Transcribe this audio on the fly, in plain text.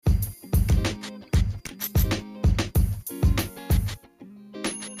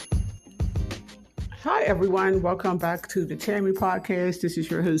Hi, everyone. Welcome back to the Tammy Podcast. This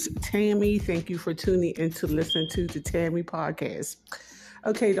is your host, Tammy. Thank you for tuning in to listen to the Tammy Podcast.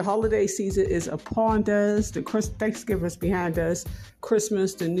 Okay, the holiday season is upon us. Thanksgiving is behind us.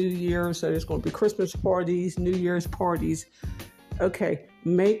 Christmas, the New Year. So there's going to be Christmas parties, New Year's parties. Okay,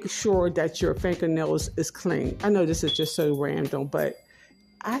 make sure that your fingernails is clean. I know this is just so random, but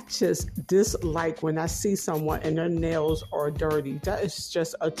I just dislike when I see someone and their nails are dirty. That is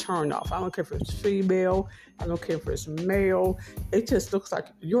just a turn off. I don't care if it's female. I don't care if it's male. It just looks like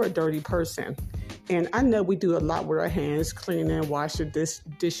you're a dirty person. And I know we do a lot with our hands, cleaning, washing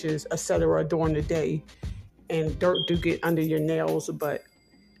dishes, etc. during the day. And dirt do get under your nails, but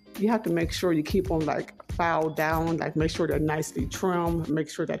you have to make sure you keep them filed down, make sure they're nicely trimmed, make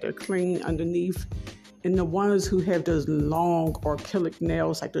sure that they're clean underneath. And the ones who have those long or acrylic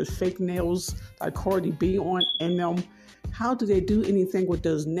nails, like those fake nails, like Cardi B on in them, how do they do anything with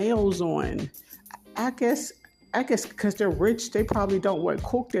those nails on? I guess because they're rich, they probably don't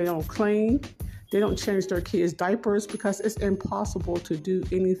cook, they don't clean, they don't change their kids' diapers because it's impossible to do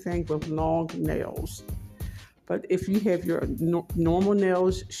anything with long nails. But if you have your normal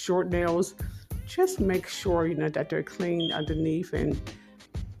nails, short nails, just make sure that they're clean underneath. And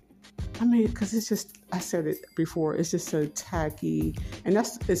because it's just, I said it before, it's just so tacky. And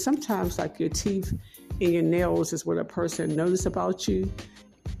it's sometimes like your teeth and your nails is what a person knows about you.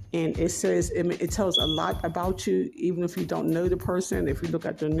 And it says, it tells a lot about you, even if you don't know the person. If you look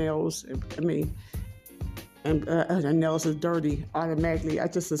at their nails, and their nails are dirty, automatically, I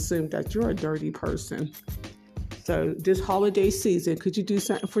just assume that you're a dirty person. So this holiday season, could you do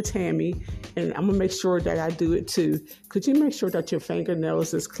something for Tammy? And I'm going to make sure that I do it too. Could you make sure that your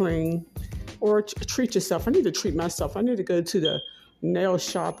fingernails is clean? Or treat yourself. I need to treat myself. I need to go to the nail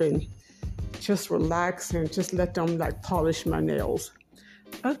shop and just relax and just let them polish my nails.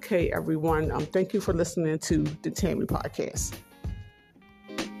 Okay, everyone. Thank you for listening to the Tammy Podcast.